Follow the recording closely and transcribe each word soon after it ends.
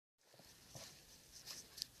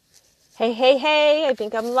Hey, I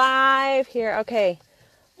think I'm live here. Okay.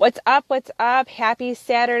 What's up? Happy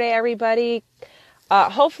Saturday, everybody.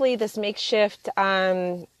 Hopefully this makeshift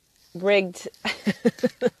rigged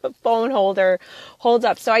phone holder holds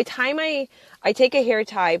up. So I take a hair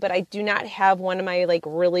tie, but I do not have one of my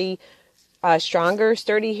really stronger,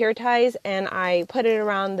 sturdy hair ties, and I put it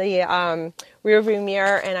around the rear view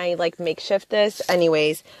mirror, and I makeshift this.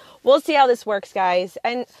 Anyways, we'll see how this works, guys.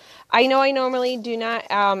 And I know I normally do not.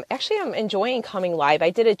 Actually, I'm enjoying coming live. I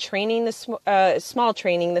did a training small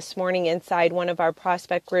training this morning inside one of our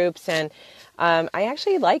prospect groups, and I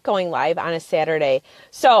actually like going live on a Saturday.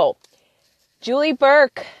 So, Julie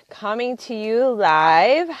Burke coming to you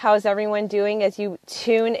live. How's everyone doing as you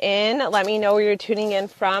tune in? Let me know where you're tuning in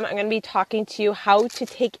from. I'm going to be talking to you how to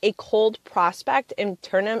take a cold prospect and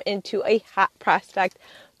turn them into a hot prospect.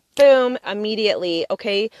 Boom, immediately,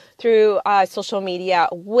 okay, through social media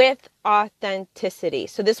with authenticity.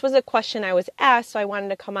 So this was a question I was asked, so I wanted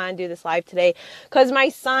to come on and do this live today because my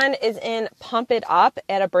son is in Pump It Up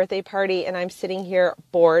at a birthday party, and I'm sitting here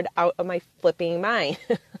bored out of my flipping mind.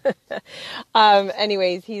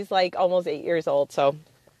 Anyways, he's almost 8 years old, so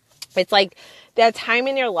it's that time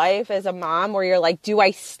in your life as a mom where you're do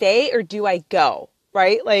I stay or do I go?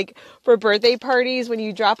 Right? For birthday parties, when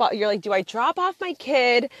you drop off, you're do I drop off my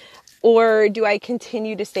kid or do I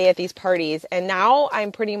continue to stay at these parties? And now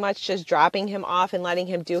I'm pretty much just dropping him off and letting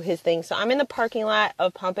him do his thing. So I'm in the parking lot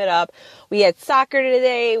of Pump It Up. We had soccer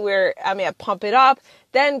today. I'm at Pump It Up.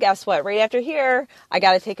 Then guess what? Right after here, I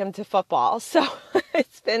got to take him to football. So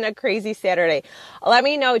it's been a crazy Saturday. Let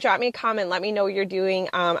me know. Drop me a comment. Let me know what you're doing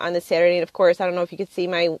on the Saturday. And of course, I don't know if you could see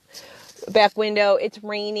my back window. It's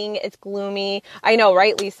raining. It's gloomy. I know,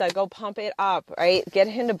 right, Lisa? Go pump it up, right? Get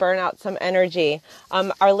him to burn out some energy.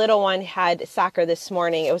 Our little one had soccer this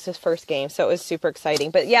morning. It was his first game, so it was super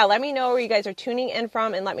exciting. But yeah, let me know where you guys are tuning in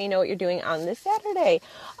from, and let me know what you're doing on this Saturday.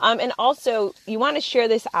 And also, you want to share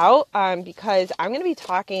this out because I'm going to be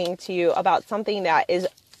talking to you about something that is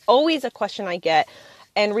always a question I get.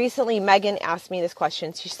 And recently, Megan asked me this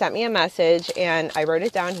question. She sent me a message, and I wrote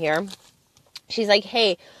it down here. She's like,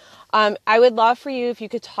 hey, I would love for you if you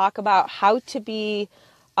could talk about how to be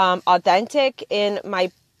authentic in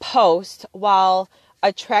my post while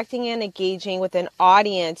attracting and engaging with an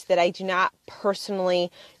audience that I do not personally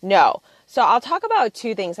know. So I'll talk about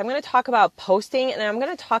two things. I'm going to talk about posting, and I'm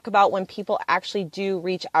going to talk about when people actually do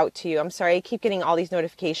reach out to you. I'm sorry, I keep getting all these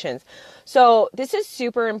notifications. So this is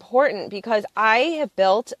super important because I have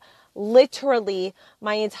built literally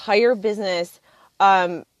my entire business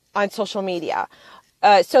on social media.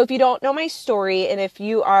 So if you don't know my story, and if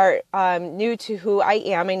you are new to who I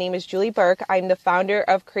am, my name is Julie Burke. I'm the founder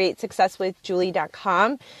of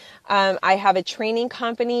CreateSuccessWithJulie.com. I have a training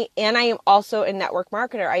company, and I am also a network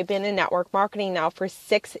marketer. I've been in network marketing now for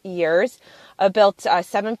 6 years. I've built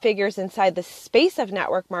 7 figures inside the space of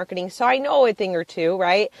network marketing, so I know a thing or two,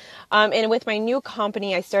 right? And with my new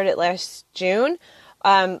company, I started last June.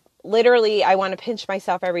 Literally, I want to pinch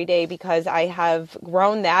myself every day because I have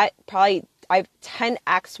grown that I've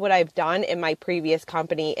 10x what I've done in my previous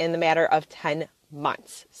company in the matter of 10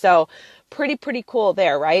 months. So pretty cool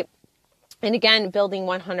there, right? And again, building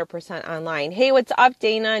 100% online. Hey, what's up,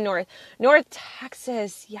 Dana? North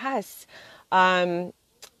Texas. Yes.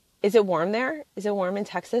 Is it warm there? Is it warm in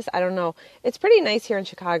Texas? I don't know. It's pretty nice here in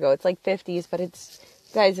Chicago. It's 50s, but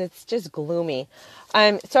it's just gloomy.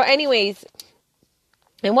 So anyways,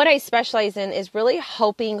 and what I specialize in is really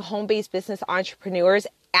helping home-based business entrepreneurs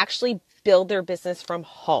actually build their business from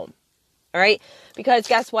home. All right. Because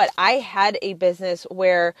guess what? I had a business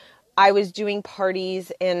where I was doing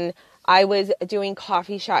parties and I was doing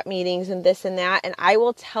coffee shop meetings and this and that. And I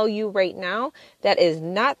will tell you right now, that is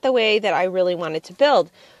not the way that I really wanted to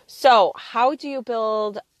build. So how do you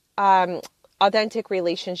build authentic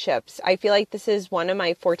relationships? I feel like this is one of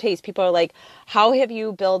my fortes. People are like, how have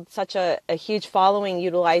you built such a huge following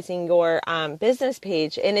utilizing your business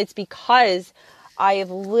page? And it's because I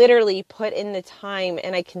have literally put in the time,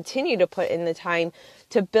 and I continue to put in the time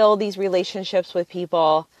to build these relationships with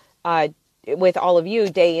people, with all of you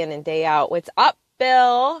day in and day out. What's up,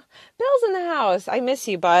 Bill? Bill's in the house. I miss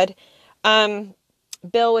you, bud.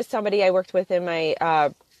 Bill was somebody I worked with in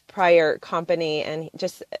my prior company, and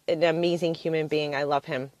just an amazing human being. I love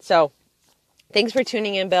him. So thanks for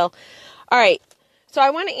tuning in, Bill. All right. So I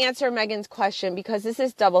want to answer Megan's question because this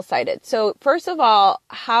is double-sided. So first of all,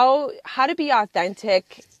 how to be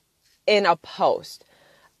authentic in a post.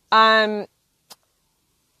 I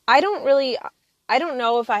don't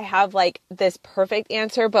know if I have this perfect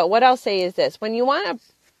answer, but what I'll say is this. When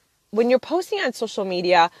you're posting on social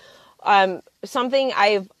media, something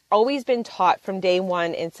I've always been taught from day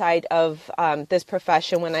one inside of this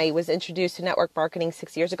profession. When I was introduced to network marketing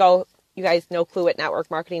 6 years ago, you guys no clue what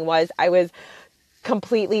network marketing was. I was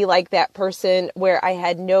completely like that person where I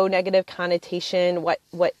had no negative connotation, what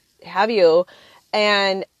have you.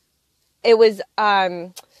 And it was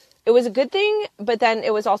a good thing, but then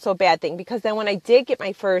it was also a bad thing, because then when I did get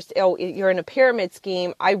my first, you're in a pyramid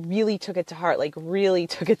scheme, I really took it to heart, like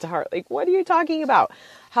what are you talking about?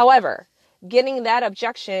 However, getting that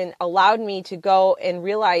objection allowed me to go and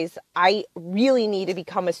realize I really need to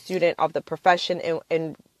become a student of the profession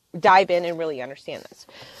and dive in and really understand this.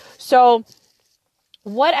 So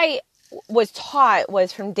what I was taught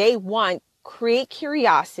was, from day one, create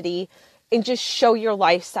curiosity and just show your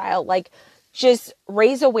lifestyle. Like, just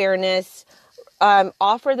raise awareness,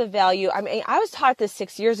 offer the value. I mean, I was taught this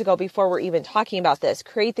 6 years ago before we're even talking about this.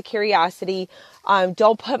 Create the curiosity.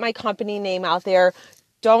 Don't put my company name out there.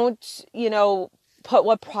 Don't, put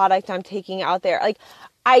what product I'm taking out there. Like,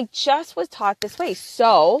 I just was taught this way.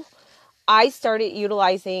 So I started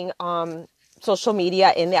utilizing social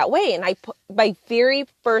media in that way. And I put my very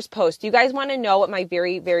first post. Do you guys want to know what my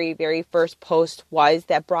very, very, very first post was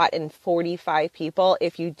that brought in 45 people?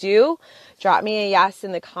 If you do, drop me a yes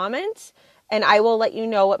in the comments, and I will let you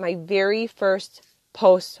know what my very first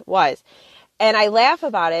post was. And I laugh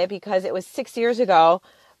about it because it was 6 years ago,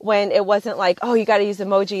 when it wasn't like, oh, you got to use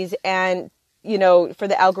emojis and for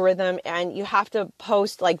the algorithm, and you have to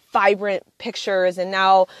post like vibrant pictures. And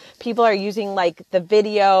now people are using like the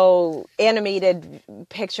video animated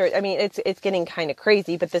pictures. I mean, it's getting kind of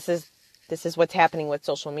crazy, but this is what's happening with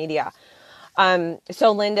social media.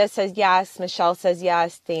 So Linda says yes. Michelle says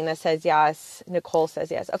yes. Dana says yes. Nicole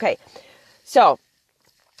says yes. Okay. So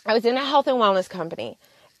I was in a health and wellness company,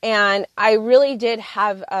 and I really did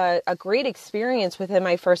have a great experience within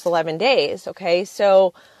my first 11 days. Okay.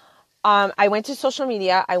 So I went to social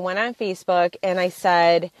media, I went on Facebook, and I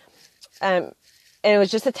said, and it was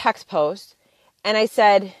just a text post, and I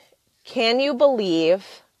said, can you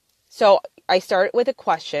believe, so I start with a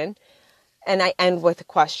question, and I end with a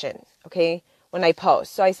question, okay, when I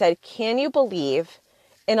post. So I said, can you believe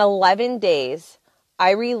in 11 days, I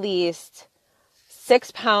released 6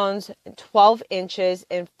 pounds, 12 inches,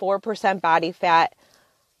 and 4% body fat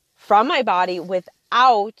from my body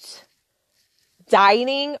without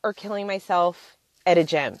dieting or killing myself at a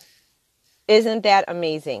gym? Isn't that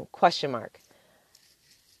amazing? ?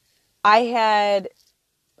 I had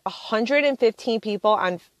 115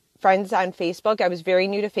 people friends on Facebook. I was very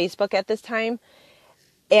new to Facebook at this time.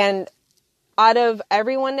 And out of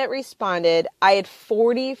everyone that responded, I had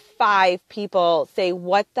 45 people say,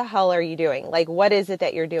 what the hell are you doing? Like, what is it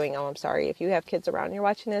that you're doing? Oh, I'm sorry. If you have kids around and you're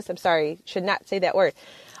watching this, I'm sorry. Should not say that word.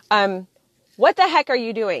 What the heck are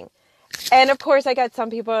you doing? And of course, I got some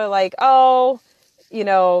people are like, oh,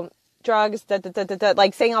 drugs,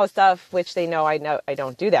 like saying all this stuff, which they know I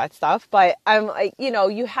don't do that stuff. But I'm like,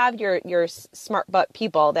 you have your smart butt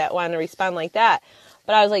people that want to respond like that.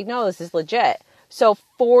 But I was like, no, this is legit. So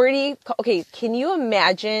 40, okay, can you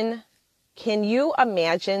imagine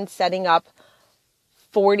setting up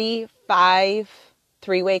 45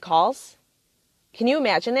 three-way calls? Can you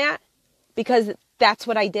imagine that? Because that's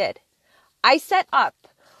what I did. I set up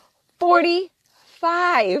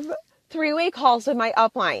 45 three-way calls with my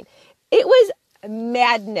upline. It was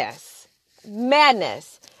madness.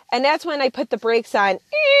 And that's when I put the brakes on.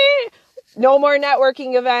 No more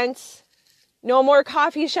networking events. No more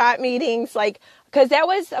coffee shop meetings. Because that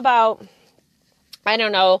was about, I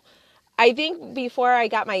don't know. I think before I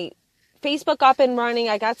got my Facebook up and running,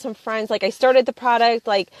 I got some friends, I started the product,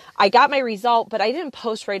 I got my result, but I didn't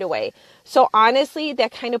post right away. So honestly,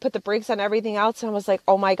 that kind of put the brakes on everything else. And I was like,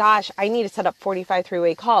 oh my gosh, I need to set up 45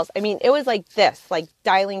 three-way calls. I mean, it was like this,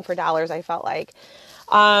 dialing for dollars, I felt like.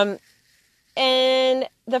 And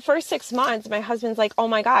the first 6 months, my husband's like, oh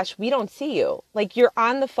my gosh, we don't see you. You're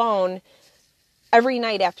on the phone every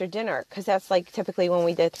night after dinner, because that's typically when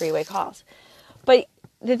we did three-way calls. But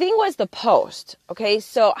the thing was the post, okay?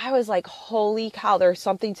 So I was like, holy cow, there's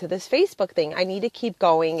something to this Facebook thing. I need to keep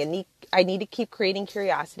going, and I need to keep creating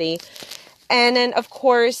curiosity. And then, of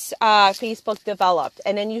course, Facebook developed.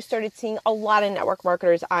 And then you started seeing a lot of network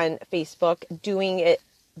marketers on Facebook doing it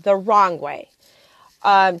the wrong way.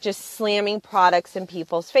 Just slamming products in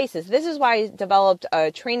people's faces. This is why I developed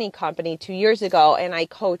a training company 2 years ago, and I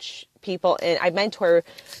coach people and I mentor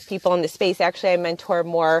people in the space. Actually, I mentor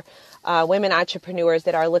more women entrepreneurs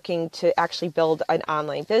that are looking to actually build an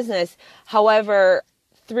online business. However,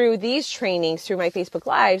 through these trainings, through my Facebook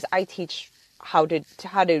Lives, I teach how to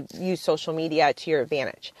use social media to your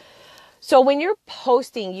advantage. So when you're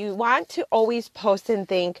posting, you want to always post and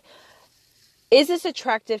think, is this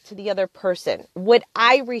attractive to the other person? Would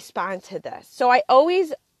I respond to this? So I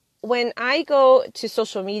always, when I go to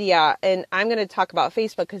social media, and I'm going to talk about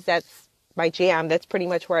Facebook because that's my jam. That's pretty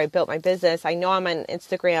much where I built my business. I know I'm on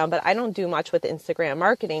Instagram, but I don't do much with Instagram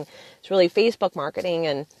marketing. It's really Facebook marketing.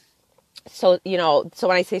 And so, so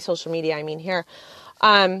when I say social media, I mean here,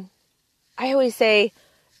 I always say,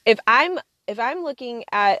 if I'm looking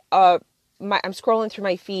at, I'm scrolling through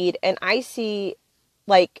my feed and I see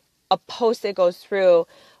like a post that goes through,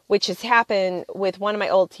 which has happened with one of my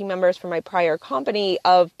old team members from my prior company,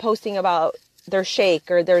 of posting about their shake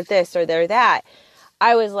or their this or their that.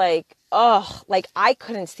 I was like, oh, like I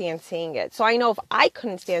couldn't stand seeing it. So I know if I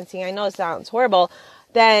couldn't stand seeing, I know it sounds horrible,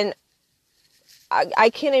 then I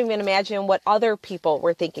can't even imagine what other people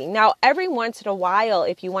were thinking. Now, every once in a while,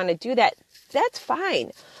 if you want to do that, that's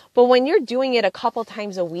fine. But when you're doing it a couple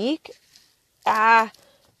times a week, I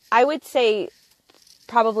would say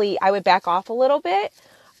probably I would back off a little bit.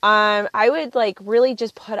 I would like really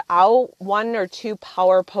just put out 1 or 2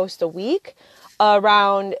 power posts a week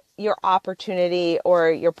around your opportunity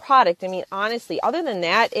or your product. I mean, honestly, other than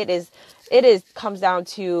that, comes down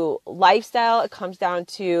to lifestyle. It comes down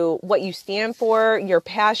to what you stand for, your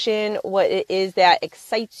passion, what it is that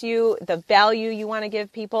excites you, the value you want to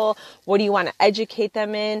give people. What do you want to educate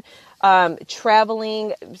them in?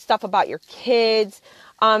 Traveling, stuff about your kids.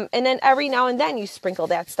 And then every now and then you sprinkle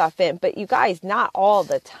that stuff in, but you guys, not all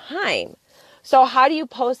the time. So how do you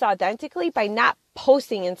post authentically? By not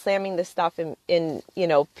posting and slamming this stuff in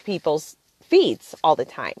people's feeds all the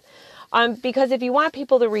time. Because if you want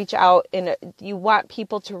people to reach out, and you want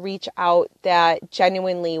people to reach out that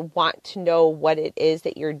genuinely want to know what it is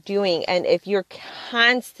that you're doing. And if you're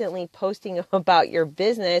constantly posting about your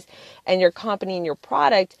business and your company and your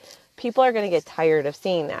product, people are going to get tired of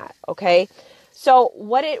seeing that. Okay. So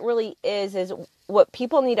what it really is what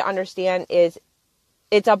people need to understand is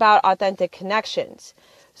it's about authentic connections.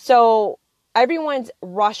 So everyone's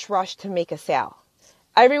rush to make a sale.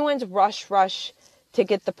 Everyone's rush to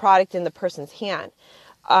get the product in the person's hands.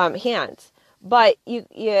 But you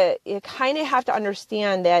kind of have to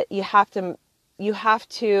understand that you have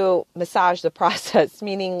to massage the process,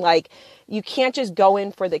 meaning like you can't just go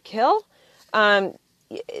in for the kill. And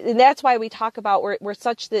that's why we talk about, we're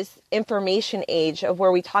such this information age of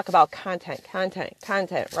where we talk about content,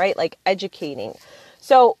 right? Like educating.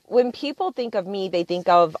 So when people think of me, they think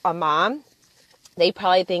of a mom. They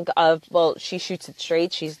probably think of, well, she shoots it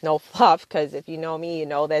straight. She's no fluff, because if you know me, you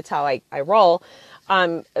know that's how I roll.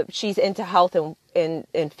 She's into health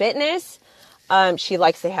and fitness. She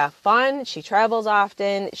likes to have fun. She travels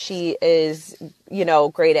often. She is,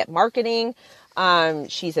 great at marketing.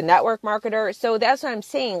 She's a network marketer. So that's what I'm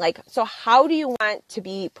saying. Like, so how do you want to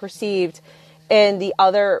be perceived in the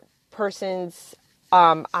other person's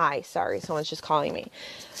eye? Sorry, someone's just calling me.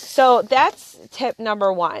 So that's tip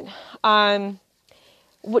number 1.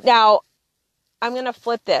 Now I'm going to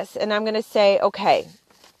flip this and I'm going to say, okay,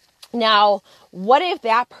 now what if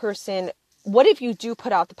you do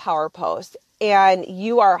put out the power post and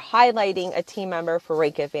you are highlighting a team member for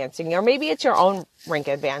rank advancing, or maybe it's your own rank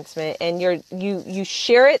advancement, and you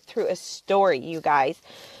share it through a story, you guys.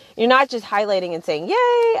 You're not just highlighting and saying,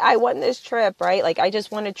 yay, I won this trip, right? Like I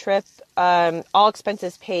just won a trip, all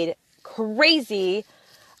expenses paid, crazy,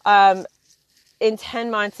 in 10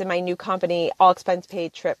 months in my new company, all expense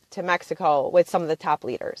paid trip to Mexico with some of the top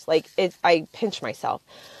leaders. Like I pinch myself.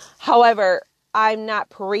 However, I'm not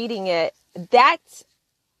parading it. That's,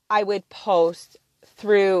 I would post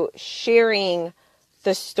through sharing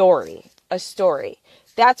a story.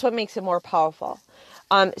 That's what makes it more powerful.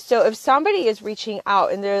 So if somebody is reaching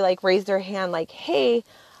out and they're like, raise their hand, like, hey,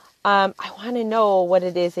 I want to know what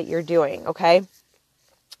it is that you're doing. Okay.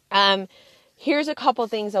 Here's a couple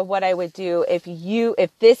things of what I would do if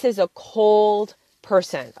this is a cold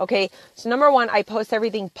person. Okay. So number 1, I post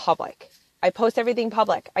everything public.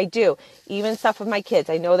 I do. Even stuff with my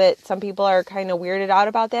kids. I know that some people are kind of weirded out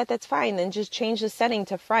about that. That's fine. Then just change the setting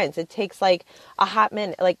to friends. It takes like a hot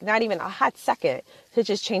minute, like not even a hot second to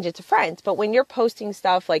just change it to friends. But when you're posting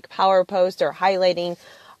stuff like power post or highlighting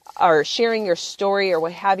or sharing your story or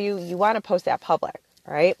what have you, you want to post that public,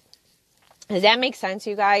 right? Does that make sense,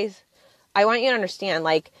 you guys? I want you to understand,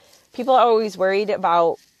 like, people are always worried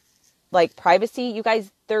about like privacy. You guys,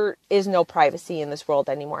 there is no privacy in this world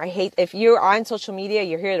anymore. I hate, if you're on social media,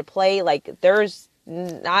 you're here to play, like there's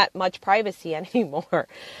not much privacy anymore.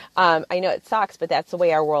 I know it sucks, but that's the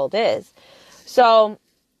way our world is. So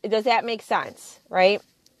does that make sense? Right?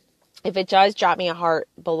 If it does, drop me a heart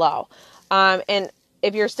below. And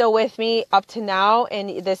if you're still with me up to now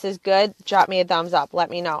and this is good, drop me a thumbs up. Let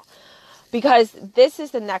me know. Because this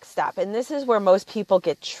is the next step. And this is where most people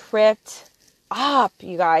get tripped up,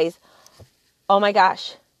 you guys. Oh my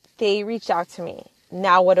gosh, they reached out to me.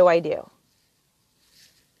 Now what do I do?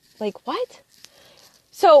 Like, what?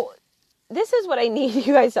 So this is what I need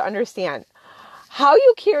you guys to understand. How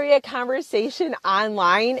you carry a conversation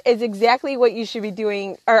online is exactly what you should be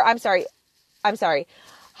doing. Or I'm sorry.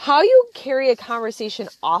 How you carry a conversation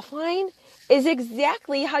offline is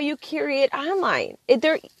exactly how you carry it online.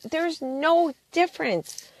 There's no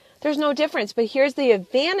difference. There's no difference. But here's the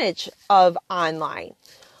advantage of online.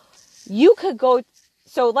 You could go,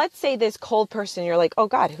 so let's say this cold person, you're like, oh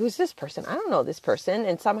God, who's this person? I don't know this person.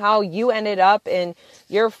 And somehow you ended up in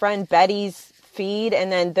your friend Betty's feed,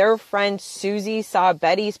 and then their friend Susie saw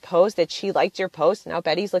Betty's post that she liked your post. Now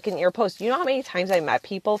Betty's looking at your post. You know how many times I met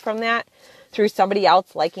people from that? Through somebody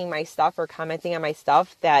else liking my stuff or commenting on my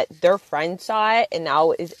stuff, that their friend saw it and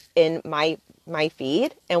now is in my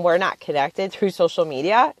feed, and we're not connected through social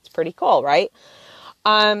media. It's pretty cool, right?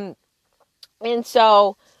 And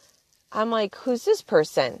so I'm like, who's this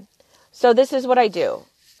person? So this is what I do.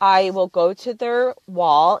 I will go to their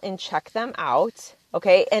wall and check them out.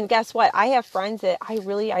 Okay. And guess what? I have friends that I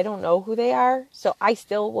don't know who they are. So I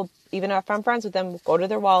still will, even if I'm friends with them, go to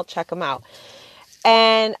their wall, check them out.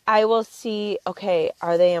 And I will see, okay,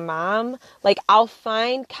 are they a mom? Like, I'll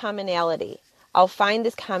find commonality. I'll find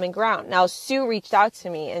this common ground. Now, Sue reached out to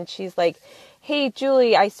me and she's like, hey,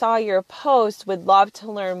 Julie, I saw your post, would love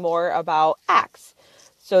to learn more about X.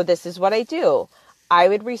 So this is what I do. I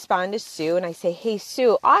would respond to Sue and I say, hey,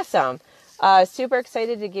 Sue, awesome. Super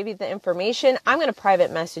excited to give you the information. I'm going to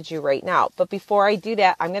private message you right now. But before I do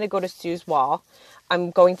that, I'm going to go to Sue's wall.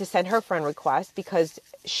 I'm going to send her friend request because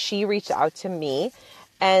she reached out to me,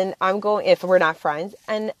 and I'm going, if we're not friends,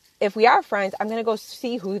 and if we are friends, I'm going to go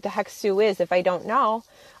see who the heck Sue is if I don't know.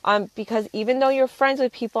 Because even though you're friends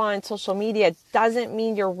with people on social media, doesn't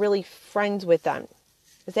mean you're really friends with them.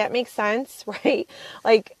 Does that make sense? Right?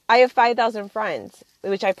 Like, I have 5,000 friends,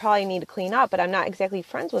 which I probably need to clean up, but I'm not exactly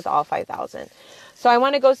friends with all 5,000. So I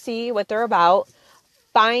want to go see what they're about,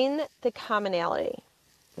 find the commonality.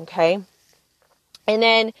 Okay. And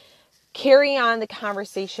then carry on the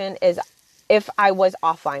conversation as if I was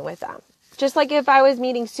offline with them. Just like if I was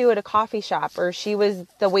meeting Sue at a coffee shop, or she was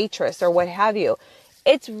the waitress or what have you.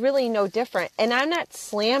 It's really no different. And I'm not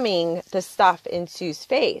slamming the stuff in Sue's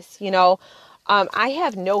face. You know, I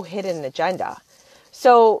have no hidden agenda.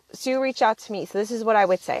 So Sue reached out to me. So this is what I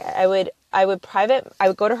would say. I would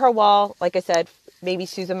go to her wall. Like I said, maybe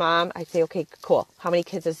Sue's a mom. I'd say, okay, cool. How many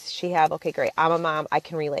kids does she have? Okay, great. I'm a mom. I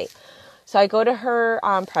can relate. So I go to her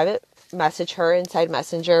private message her inside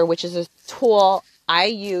Messenger, which is a tool I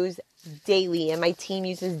use daily and my team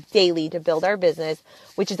uses daily to build our business,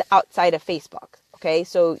 which is outside of Facebook. Okay,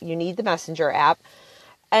 so you need the Messenger app.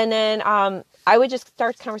 And then I would just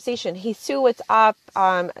start the conversation. Hey, Sue, what's up?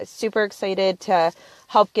 Super excited to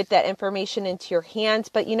help get that information into your hands.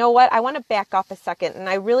 But you know what? I want to back up a second, and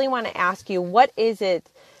I really want to ask you, what is it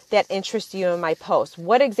that interests you in my post?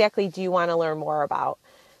 What exactly do you want to learn more about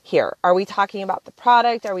here? Are we talking about the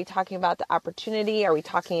product? Are we talking about the opportunity? Are we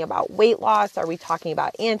talking about weight loss? Are we talking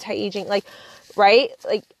about anti-aging? Like, right?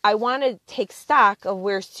 Like, I want to take stock of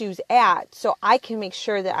where Sue's at so I can make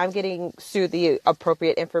sure that I'm getting Sue the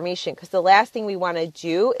appropriate information. Because the last thing we want to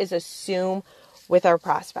do is assume with our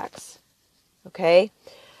prospects. Okay?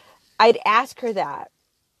 I'd ask her that.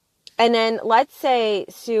 And then let's say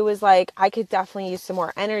Sue was like, I could definitely use some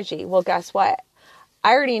more energy. Well, guess what?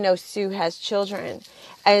 I already know Sue has children.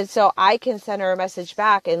 And so I can send her a message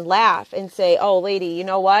back and laugh and say, oh, lady, you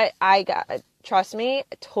know what? Trust me,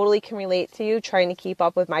 I totally can relate to you trying to keep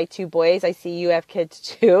up with my two boys. I see you have kids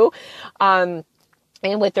too. And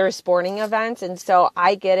with their sporting events. And so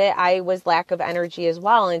I get it. I was lack of energy as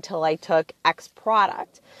well until I took X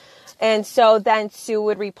product. And so then Sue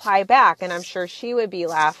would reply back, and I'm sure she would be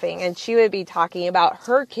laughing, and she would be talking about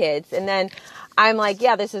her kids. And then I'm like,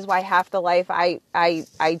 yeah, this is why half the life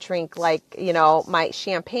I drink, like, you know, my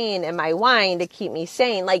champagne and my wine to keep me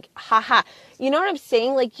sane. Like, haha. You know what I'm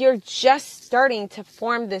saying? Like, you're just starting to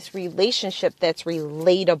form this relationship that's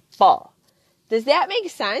relatable. Does that make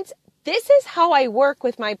sense? This is how I work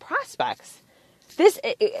with my prospects. This,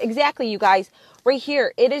 exactly, you guys, right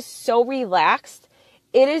here. It is so relaxed.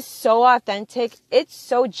 It is so authentic. It's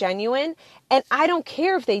so genuine. And I don't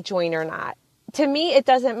care if they join or not. To me, it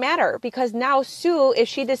doesn't matter, because now Sue, if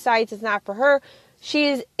she decides it's not for her, she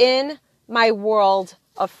is in my world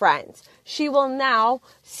of friends. She will now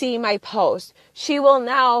see my post. She will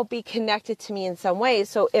now be connected to me in some way.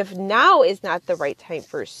 So if now is not the right time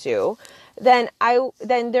for Sue, then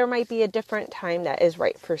there might be a different time that is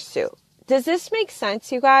right for Sue. does this make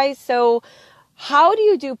sense, you guys? So how do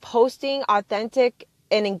you do posting authentic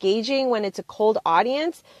and engaging when it's a cold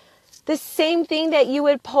audience? The same thing that you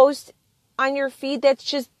would post on your feed. That's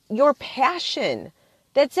just your passion.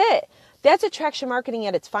 That's it. That's attraction marketing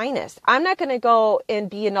at its finest. I'm not going to go and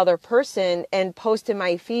be another person and post in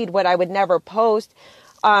my feed what I would never post.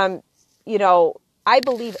 You know, I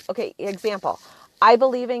believe, okay, example, I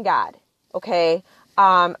believe in God. Okay.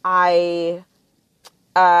 I've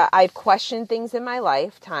questioned things in my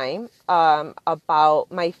lifetime,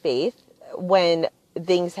 about my faith when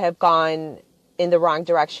things have gone in the wrong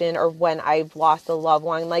direction or when I've lost a loved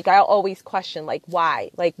one. Like, I'll always question, like,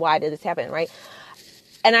 why did this happen? Right.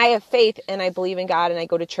 And I have faith and I believe in God and I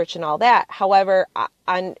go to church and all that. However,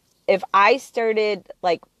 if I started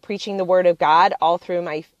like preaching the word of God all through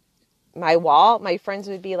my wall, my friends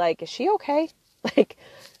would be like, is she okay? Like,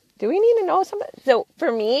 do we need to know something? So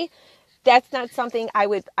for me, that's not something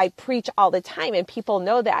I preach all the time, and people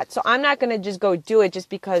know that. So I'm not going to just go do it just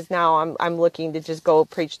because now I'm looking to just go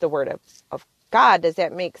preach the word of God. Does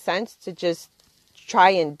that make sense to just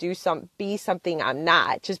try and be something I'm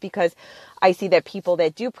not, just because I see that people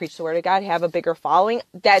that do preach the word of God have a bigger following?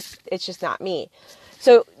 It's just not me.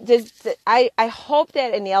 So I hope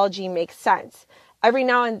that analogy makes sense. Every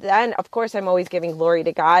now and then, of course, I'm always giving glory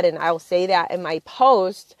to God, and I'll say that in my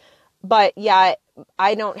post, but yeah,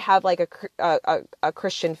 I don't have like a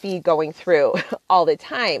Christian feed going through all the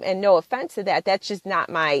time. And no offense to that. That's just not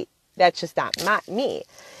me.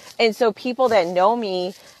 And so people that know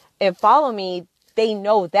me and follow me, they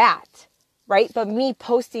know that, right? But me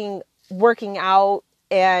posting, working out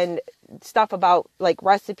and stuff about like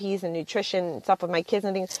recipes and nutrition and stuff with my kids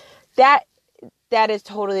and things, that is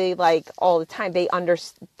totally like all the time.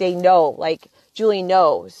 They know, like Julie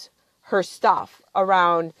knows her stuff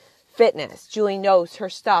around fitness. Julie knows her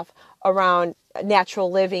stuff around natural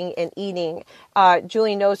living and eating.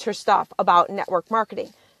 Julie knows her stuff about network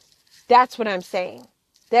marketing. That's what I'm saying.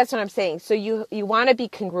 So you want to be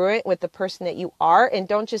congruent with the person that you are, and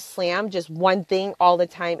don't just slam just one thing all the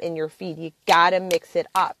time in your feed. You got to mix it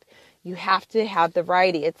up. You have to have the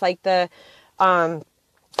variety. It's like the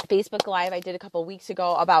Facebook Live I did a couple of weeks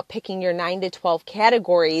ago about picking your 9 to 12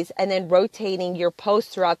 categories and then rotating your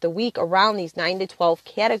posts throughout the week around these 9 to 12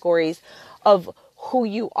 categories of who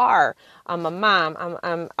you are. I'm a mom.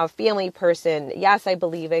 I'm a family person. Yes, I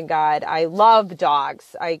believe in God. I love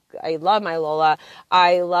dogs. I love my Lola.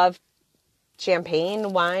 I love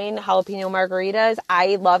champagne, wine, jalapeno margaritas.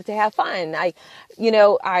 I love to have fun. I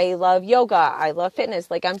love yoga. I love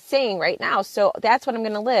fitness, like I'm saying right now. So that's what I'm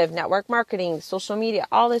going to live. Network marketing, social media,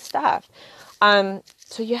 all this stuff.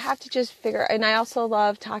 So you have to just figure, and I also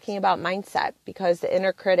love talking about mindset, because the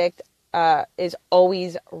inner critic is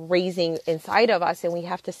always raising inside of us, and we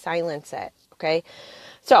have to silence it. Okay.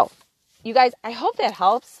 So you guys, I hope that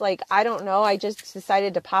helps. Like, I don't know. I just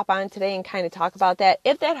decided to pop on today and kind of talk about that.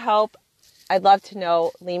 If that helped, I'd love to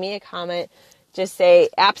know. Leave me a comment. Just say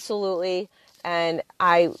absolutely. And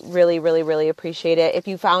I really, really, really appreciate it. If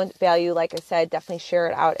you found value, like I said, definitely share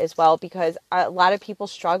it out as well, because a lot of people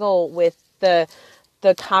struggle with the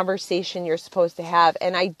conversation you're supposed to have.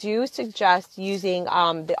 And I do suggest using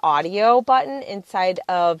the audio button inside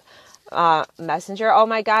of Messenger. Oh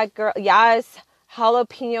my God, girl. Yes.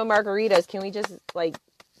 Jalapeno margaritas. Can we just like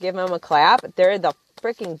give them a clap? They're the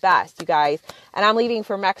freaking best, you guys. And I'm leaving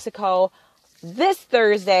for Mexico this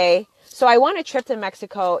Thursday. So I want a trip to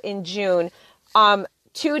Mexico in June.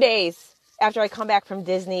 2 days after I come back from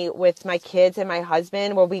Disney with my kids and my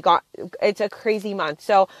husband, where it's a crazy month.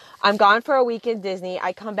 So I'm gone for a week in Disney.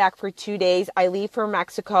 I come back for 2 days. I leave for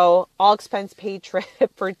Mexico, all expense paid trip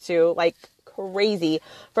for 2, like crazy,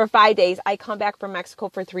 for 5 days. I come back from Mexico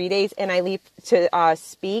for 3 days, and I leave to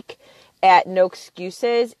speak at No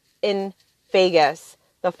Excuses in Vegas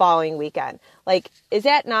the following weekend. Like, is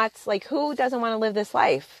that nuts? Like, who doesn't want to live this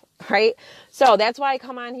life? Right? So that's why I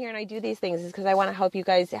come on here and I do these things, is because I want to help you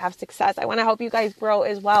guys have success. I want to help you guys grow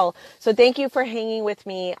as well. So thank you for hanging with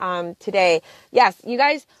me today. Yes, you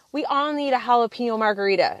guys, we all need a jalapeno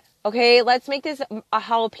margarita. Okay, let's make this a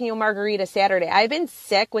jalapeno margarita Saturday. I've been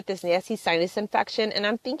sick with this nasty sinus infection, and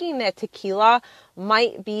I'm thinking that tequila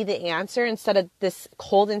might be the answer instead of this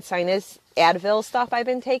cold and sinus Advil stuff I've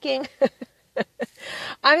been taking.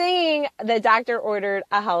 I'm thinking the doctor ordered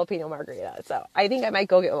a jalapeno margarita, so I think I might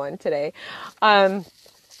go get one today. All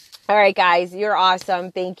right, guys, you're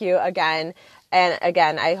awesome. Thank you again. And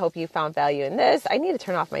again, I hope you found value in this. I need to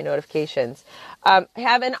turn off my notifications.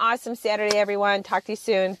 Have an awesome Saturday, everyone. Talk to you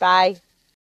soon. Bye.